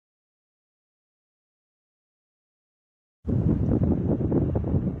Welcome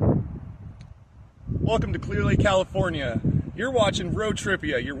to Clear Lake, California. You're watching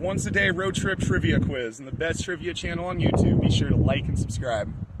TRIpVIA, your once-a-day road trip trivia quiz, and the best trivia channel on YouTube. Be sure to like and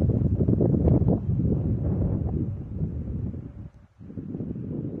subscribe.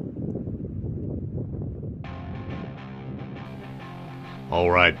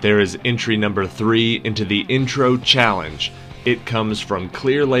 Alright, there is entry number 3 into the intro challenge. It comes from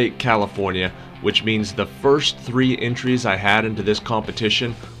Clear Lake, California, which means the first 3 entries I had into this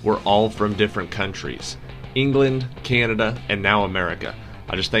competition were all from different countries. England, Canada, and now America.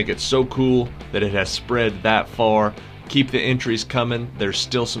 I just think it's so cool that it has spread that far. Keep the entries coming, there's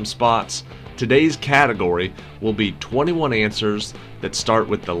still some spots. Today's category will be 21 answers that start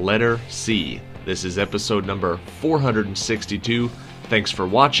with the letter C. This is episode number 462. Thanks for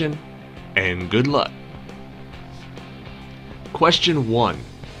watching, and good luck. Question 1.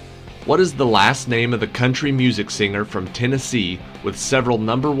 What is the last name of the country music singer from Tennessee with several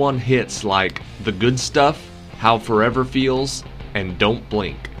 #1 hits like The Good Stuff, How Forever Feels, and Don't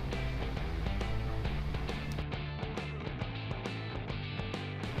Blink?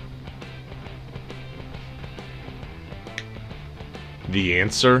 The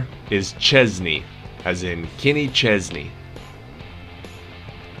answer is Chesney, as in Kenny Chesney.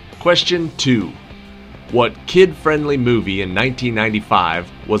 Question 2. What kid-friendly movie in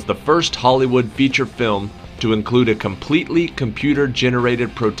 1995 was the first Hollywood feature film to include a completely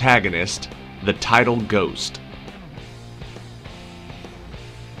computer-generated protagonist, the title Ghost?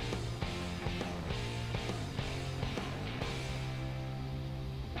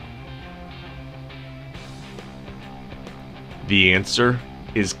 The answer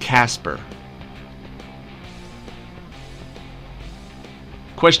is Casper.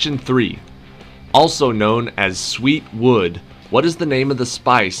 Question 3. Also known as sweet wood, what is the name of the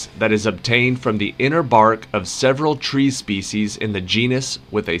spice that is obtained from the inner bark of several tree species in the genus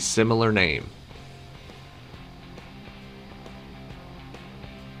with a similar name?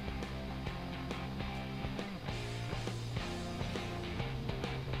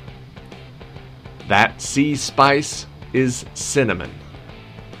 That sea spice is cinnamon.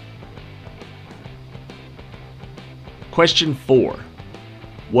 Question 4.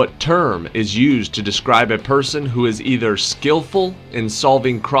 What term is used to describe a person who is either skillful in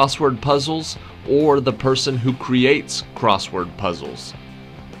solving crossword puzzles or the person who creates crossword puzzles?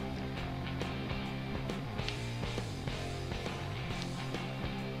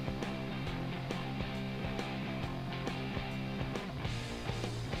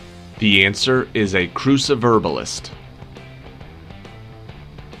 The answer is a cruciverbalist.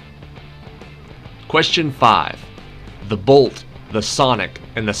 Question 5. The Bolt, the Sonic,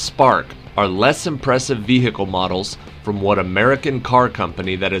 and the Spark are less impressive vehicle models from what American car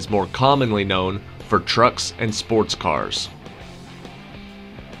company that is more commonly known for trucks and sports cars?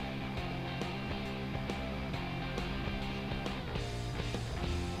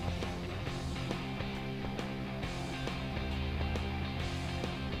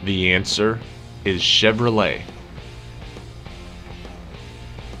 The answer is Chevrolet.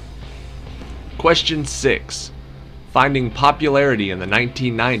 Question 6. Finding popularity in the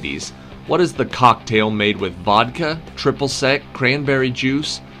 1990s, what is the cocktail made with vodka, triple sec, cranberry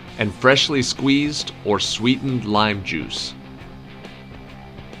juice, and freshly squeezed or sweetened lime juice?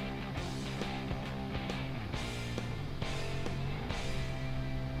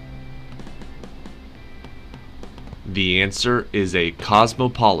 The answer is a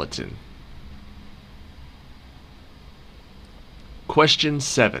cosmopolitan. Question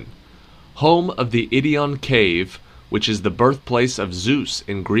 7. Home of the Idion Cave, which is the birthplace of Zeus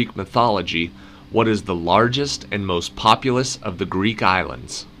in Greek mythology, what is the largest and most populous of the Greek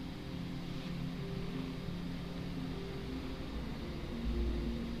islands?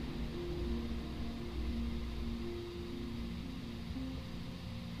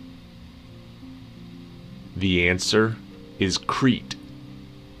 The answer is Crete.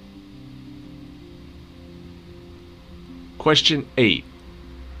 Question 8.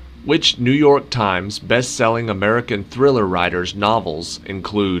 Which New York Times best-selling American thriller writers' novels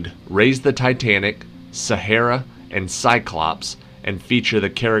include Raise the Titanic, Sahara, and Cyclops, and feature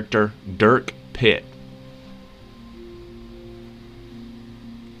the character Dirk Pitt?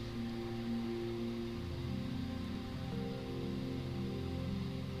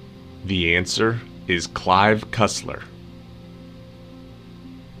 The answer is Clive Cussler.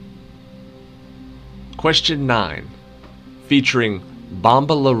 Question 9. Featuring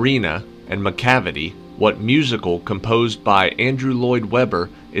Bombalurina and McCavity, what musical composed by Andrew Lloyd Webber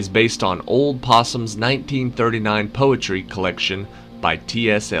is based on Old Possum's 1939 poetry collection by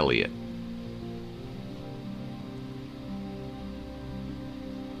T.S. Eliot?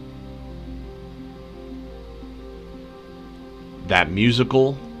 That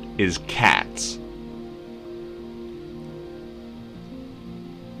musical is Cats.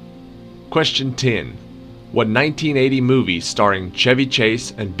 Question 10. What 1980 movie starring Chevy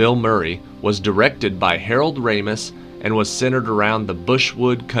Chase and Bill Murray was directed by Harold Ramis and was centered around the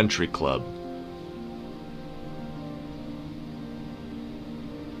Bushwood Country Club?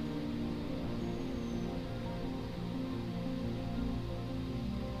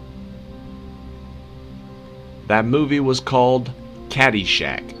 That movie was called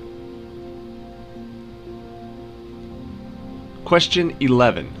Caddyshack. Question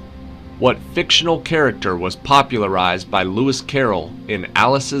 11. What fictional character was popularized by Lewis Carroll in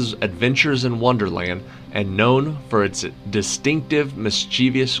Alice's Adventures in Wonderland and known for its distinctive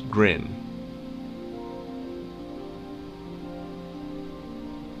mischievous grin?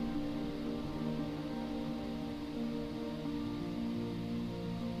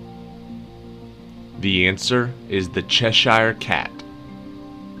 The answer is the Cheshire Cat.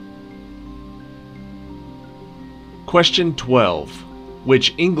 Question 12.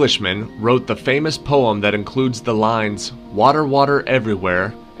 Which Englishman wrote the famous poem that includes the lines, "Water, water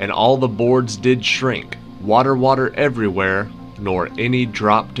everywhere, and all the boards did shrink, water, water everywhere, nor any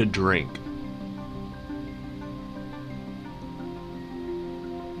drop to drink"?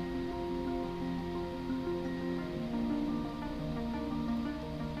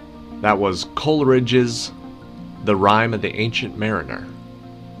 That was Coleridge's The Rime of the Ancient Mariner.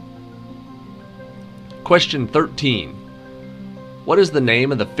 Question 13. What is the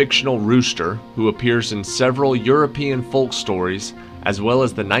name of the fictional rooster who appears in several European folk stories as well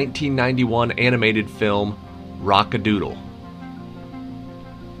as the 1991 animated film Rock-a-Doodle?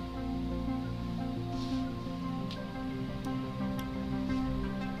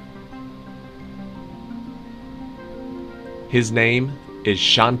 His name is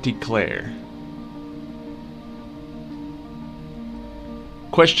Chanticleer.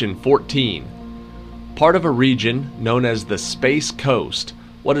 Question 14. Part of a region known as the Space Coast,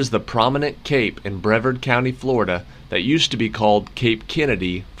 what is the prominent cape in Brevard County, Florida that used to be called Cape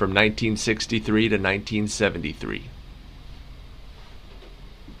Kennedy from 1963 to 1973?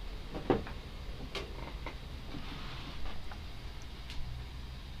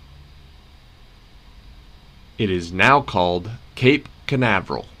 It is now called Cape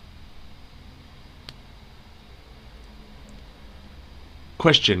Canaveral.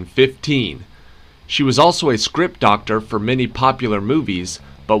 Question 15. She was also a script doctor for many popular movies,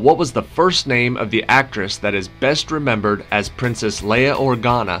 but what was the first name of the actress that is best remembered as Princess Leia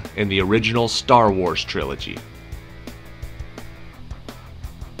Organa in the original Star Wars trilogy?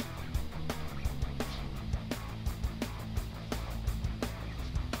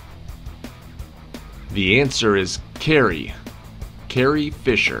 The answer is Carrie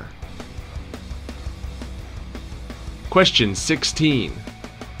Fisher. Question 16.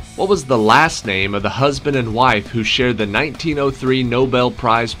 What was the last name of the husband and wife who shared the 1903 Nobel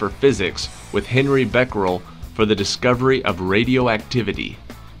Prize for Physics with Henry Becquerel for the discovery of radioactivity?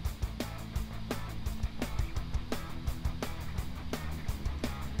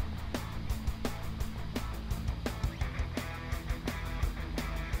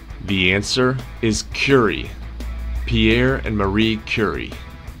 The answer is Curie. Pierre and Marie Curie.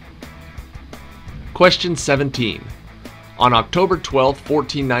 Question 17. On October 12,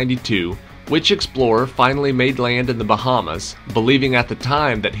 1492, which explorer finally made land in the Bahamas, believing at the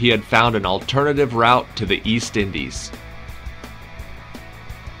time that he had found an alternative route to the East Indies?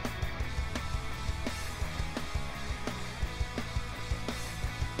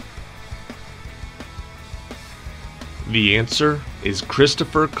 The answer is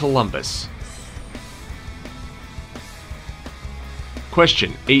Christopher Columbus.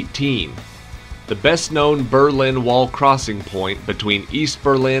 Question 18. The best-known Berlin Wall crossing point between East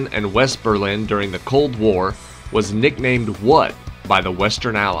Berlin and West Berlin during the Cold War was nicknamed what by the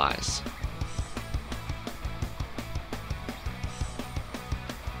Western Allies?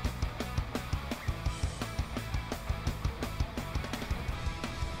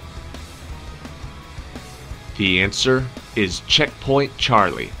 The answer is Checkpoint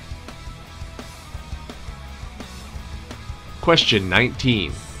Charlie. Question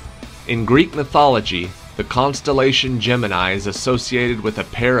 19. In Greek mythology, the constellation Gemini is associated with a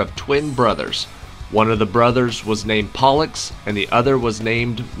pair of twin brothers. One of the brothers was named Pollux and the other was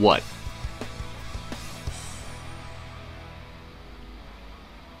named what?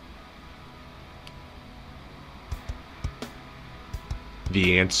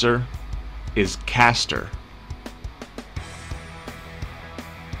 The answer is Castor.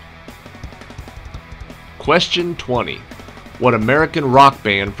 Question 20. What American rock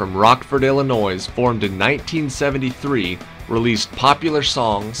band from Rockford, Illinois, formed in 1973, released popular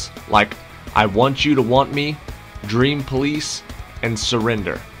songs like I Want You to Want Me, Dream Police, and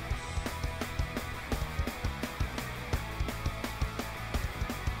Surrender.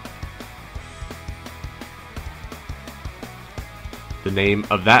 The name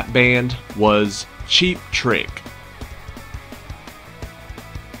of that band was Cheap Trick.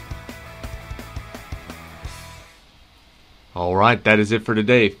 Alright, that is it for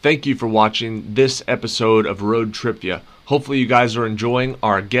today. Thank you for watching this episode of Road TRIpVIA. Hopefully you guys are enjoying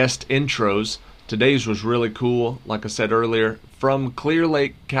our guest intros. Today's was really cool, like I said earlier, from Clear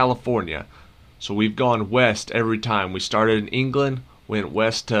Lake, California. So we've gone west every time. We started in England, went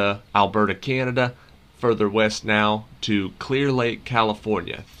west to Alberta, Canada, further west now to Clear Lake,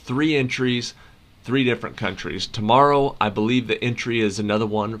 California. 3 entries, 3 different countries. Tomorrow, I believe the entry is another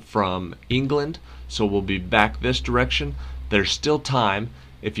one from England, so we'll be back this direction. There's still time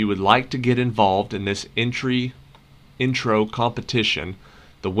if you would like to get involved in this intro competition.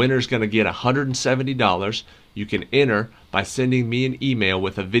 The winner's going to get $170. You can enter by sending me an email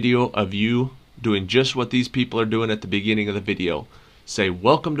with a video of you doing just what these people are doing at the beginning of the video. Say,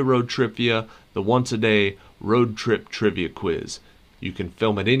 welcome to Road TRIpVIA, the once-a-day road trip trivia quiz. You can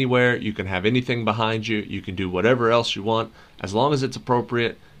film it anywhere, you can have anything behind you, you can do whatever else you want. As long as it's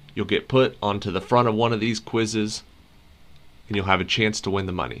appropriate, you'll get put onto the front of one of these quizzes, and you'll have a chance to win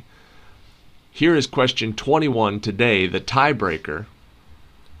the money. Here is question 21 today, the tiebreaker.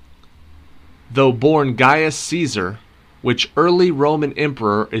 Though born Gaius Caesar, which early Roman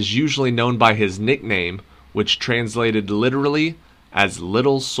emperor is usually known by his nickname, which translated literally as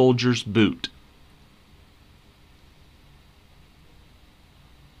Little Soldier's Boot?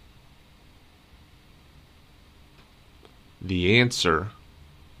 The answer,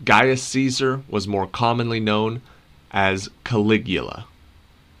 Gaius Caesar was more commonly known as Caligula.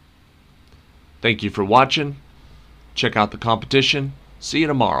 Thank you for watching. Check out the competition. See you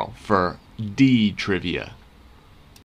tomorrow for D Trivia.